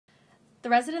The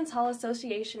Residence Hall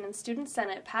Association and Student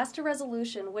Senate passed a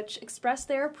resolution which expressed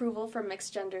their approval for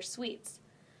mixed-gender suites.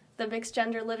 The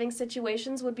mixed-gender living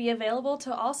situations would be available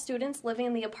to all students living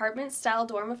in the apartment-style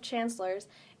dorm of Chancellors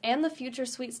and the future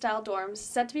suite-style dorms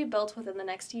set to be built within the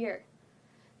next year.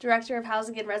 Director of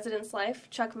Housing and Residence Life,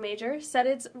 Chuck Major, said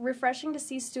it's refreshing to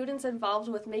see students involved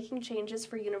with making changes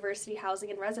for university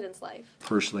housing and residence life.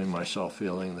 Personally, myself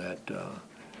feeling that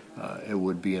it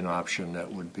would be an option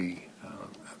that would be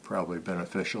probably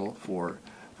beneficial for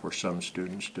some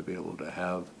students to be able to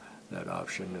have that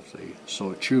option if they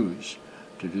so choose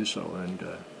to do so. And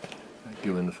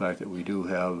given the fact that we do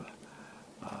have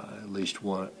at least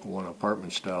one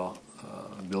apartment-style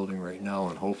building right now,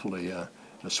 and hopefully a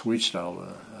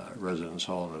suite-style residence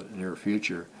hall in the near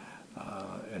future,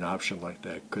 an option like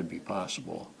that could be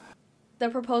possible. The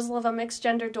proposal of a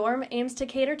mixed-gender dorm aims to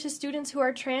cater to students who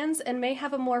are trans and may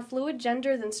have a more fluid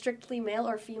gender than strictly male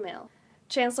or female.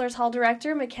 Chancellor's Hall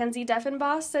Director Mackenzie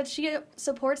Deffenboss said she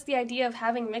supports the idea of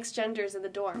having mixed genders in the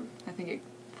dorm. I think it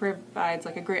provides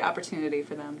a great opportunity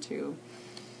for them to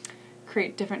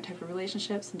create different type of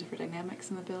relationships and different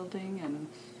dynamics in the building,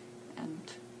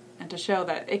 and to show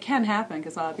that it can happen,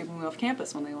 because a lot of people move off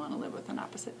campus when they want to live with an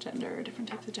opposite gender or different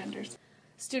types of genders.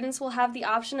 Students will have the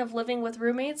option of living with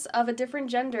roommates of a different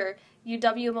gender.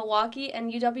 UW-Milwaukee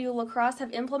and UW-La Crosse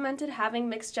have implemented having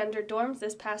mixed-gender dorms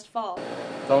this past fall.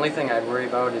 The only thing I'd worry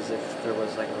about is if there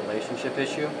was a relationship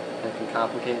issue, and it can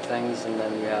complicate things, and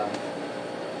then you have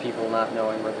people not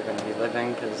knowing where they're going to be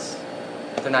living, because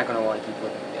they're not going to want to keep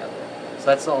living together. So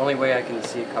that's the only way I can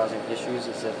see it causing issues,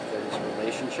 is if there's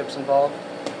relationships involved.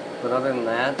 But other than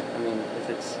that, I mean,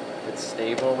 if it's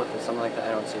stable, if it's something like that,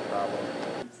 I don't see a problem.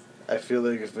 I feel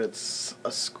like if it's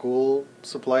a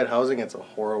school-supplied housing, it's a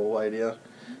horrible idea,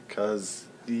 because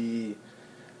the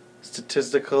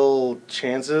statistical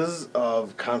chances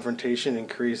of confrontation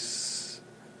increase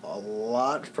a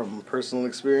lot from personal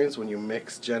experience when you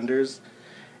mix genders,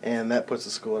 and that puts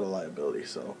the school at a liability,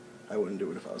 so I wouldn't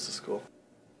do it if I was a school.